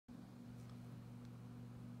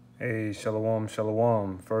Hey, shalom,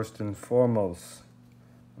 shalom. First and foremost,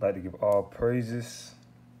 I'd like to give all praises,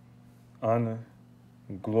 honor,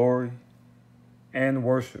 glory, and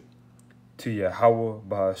worship to Yahweh,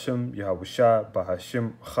 Bahashem, Yahweh Shah,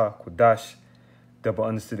 Bahashem, Cha, Kodash, double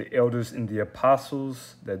honors to the elders and the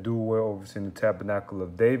apostles that do well overseeing the tabernacle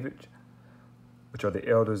of David, which are the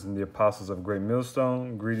elders and the apostles of Great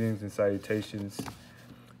Millstone. Greetings and salutations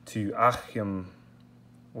to Achim,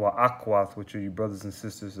 or Akwath, which are you brothers and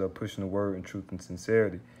sisters that are pushing the word in truth and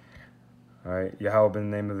sincerity. All right. Yahweh in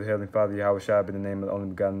the name of the Heavenly Father, Yahweh Shai in the name of the only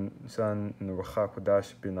begotten Son, and the Ruach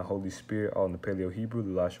Kodash in the Holy Spirit, all in the Paleo Hebrew,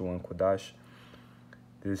 the Lashawan Kodash.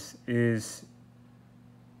 This is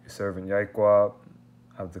your servant Yaikwab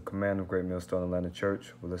of the command of Great Millstone Atlanta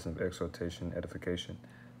Church, with a lesson of exhortation, edification.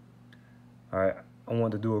 All right. I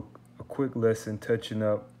want to do a quick lesson touching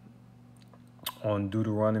up on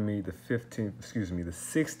Deuteronomy, the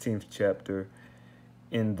 16th chapter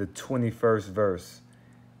in the 21st verse.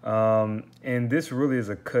 And this really is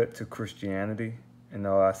a cut to Christianity.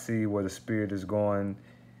 I see where the Spirit is going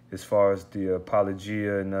as far as the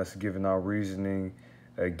apologia and us giving our reasoning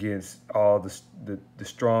against all the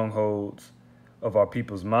strongholds of our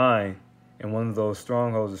people's mind. And one of those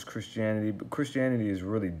strongholds is Christianity, but Christianity is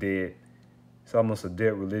really dead. It's almost a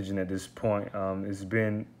dead religion at this point. It's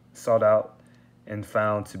been sought out and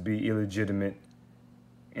found to be illegitimate,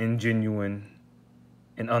 ingenuine,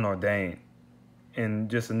 and unordained. And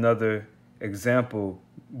just another example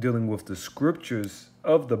dealing with the scriptures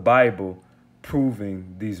of the Bible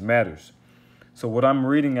proving these matters. So what I'm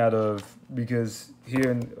reading out of, because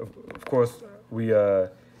here, of course, we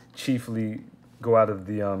chiefly go out of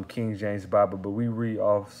the King James Bible, but we read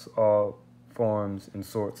off all forms and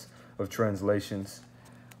sorts of translations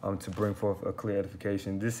to bring forth a clear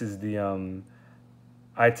edification. This is the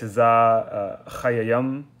Itazah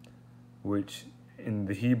Chayayim, which in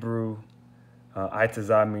the Hebrew,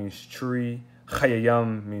 Itazah means tree,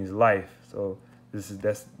 Chayayim means life. So that's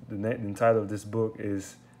the title of this book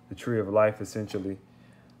is The Tree of Life, essentially.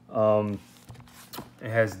 It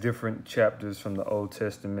has different chapters from the Old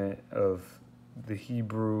Testament of the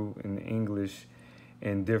Hebrew and the English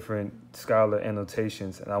and different scholar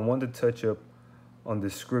annotations. And I wanted to touch up on the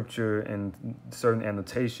scripture and certain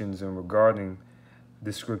annotations and regarding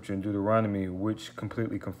this scripture in Deuteronomy, which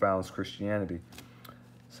completely confounds Christianity.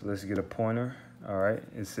 So let's get a pointer. All right.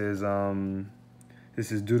 It says,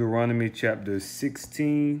 this is Deuteronomy chapter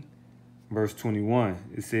 16, verse 21.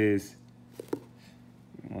 It says,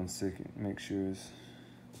 one second, make sure it's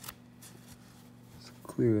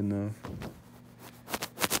clear enough.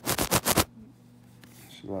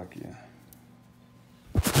 Shalakia.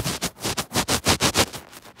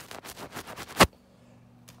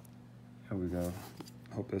 There we go.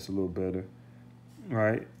 Hope that's a little better. All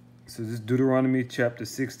right. So this is Deuteronomy chapter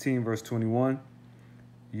 16, verse 21.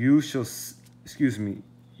 You shall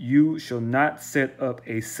not set up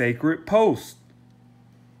a sacred post,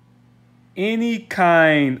 any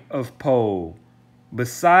kind of pole,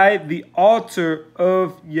 beside the altar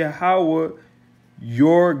of Yahweh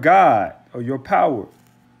your God, or your power,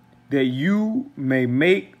 that you may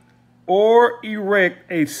make or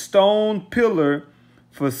erect a stone pillar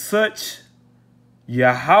for such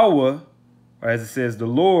Yahweh, or as it says, the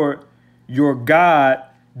Lord, your God,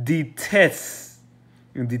 detests.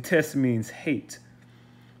 And detest means hate.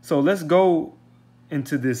 So let's go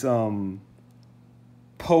into this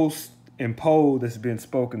post and pole that's been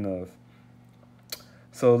spoken of.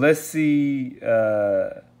 So let's see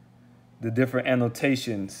the different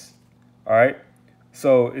annotations. All right.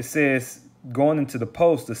 So it says, going into the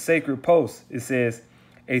post, the sacred post, it says,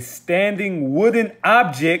 a standing wooden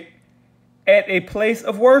object at a place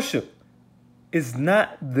of worship. Is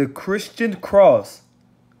not the Christian cross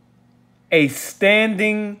a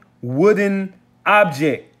standing wooden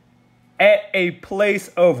object at a place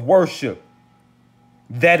of worship?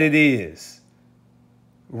 That it is.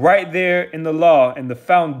 Right there in the law and the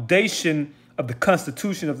foundation of the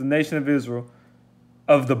Constitution of the nation of Israel,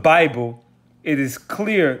 of the Bible, it is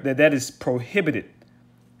clear that that is prohibited.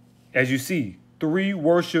 As you see, 3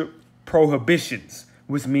 worship prohibitions,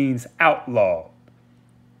 which means outlaw.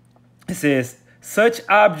 It says, such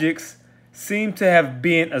objects seem to have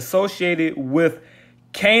been associated with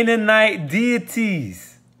Canaanite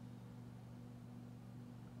deities.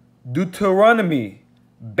 Deuteronomy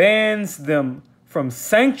bans them from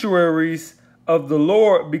sanctuaries of the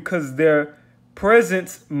Lord because their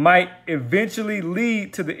presence might eventually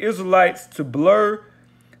lead to the Israelites to blur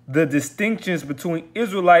the distinctions between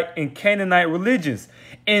Israelite and Canaanite religions.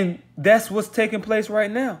 And that's what's taking place right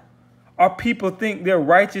now. Our people think they're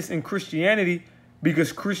righteous in Christianity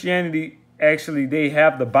because Christianity actually, they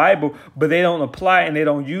have the Bible, but they don't apply it and they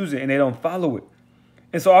don't use it and they don't follow it.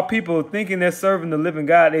 And so our people thinking they're serving the living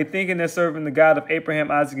God, they thinking they're serving the God of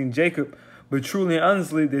Abraham, Isaac, and Jacob, but truly and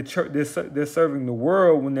honestly, they're serving the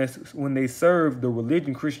world when they serve the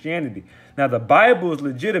religion Christianity. Now, the Bible is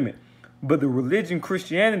legitimate, but the religion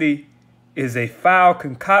Christianity is a foul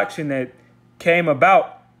concoction that came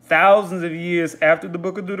about thousands of years after the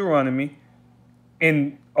book of Deuteronomy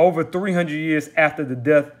and over 300 years after the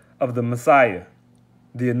death of the Messiah,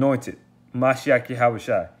 the anointed, Mashiach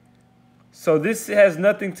Yahushua. So this has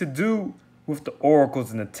nothing to do with the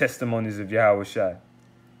oracles and the testimonies of Yahushua.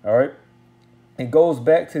 All right. It goes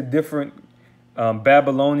back to different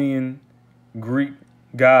Babylonian, Greek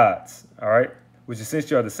gods. All right. Which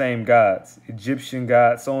essentially are the same gods, Egyptian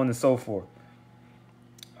gods, so on and so forth.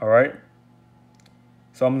 All right.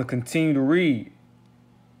 So I'm going to continue to read.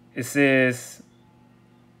 It says,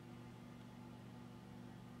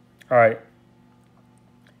 all right,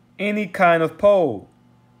 any kind of pole,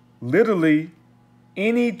 literally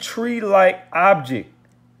any tree-like object,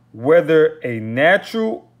 whether a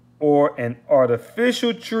natural or an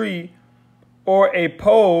artificial tree or a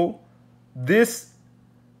pole, this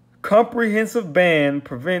comprehensive ban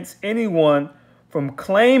prevents anyone from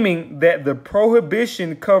claiming that the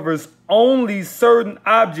prohibition covers only certain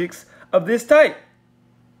objects of this type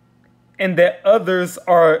and that others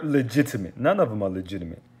are legitimate. None of them are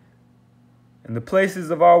legitimate. In the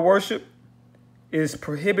places of our worship, it is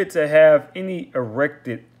prohibited to have any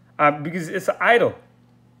erected, because it's an idol.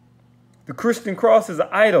 The Christian cross is an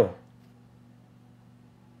idol.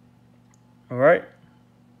 All right?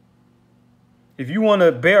 If you want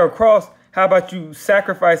to bear a cross, how about you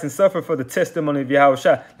sacrifice and suffer for the testimony of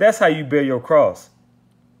Yahushua? That's how you bear your cross.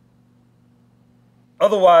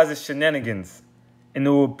 Otherwise, it's shenanigans, and it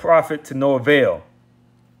will profit to no avail.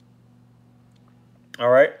 All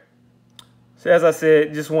right? So as I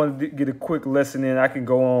said, just wanted to get a quick lesson in. I can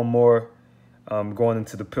go on more going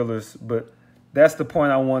into the pillars, but that's the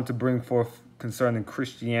point I wanted to bring forth concerning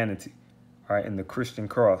Christianity, all right, and the Christian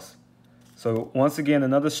cross. So once again,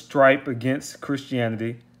 another stripe against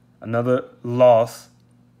Christianity, another loss,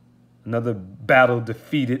 another battle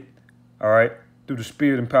defeated, all right, through the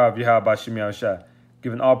spirit and power of Yahweh B'Shem Yahushua.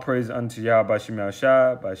 Giving all praise unto Yahweh B'Shem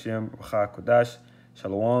Yahushua, B'Shem Kodash,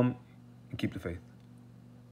 Shalom, and keep the faith.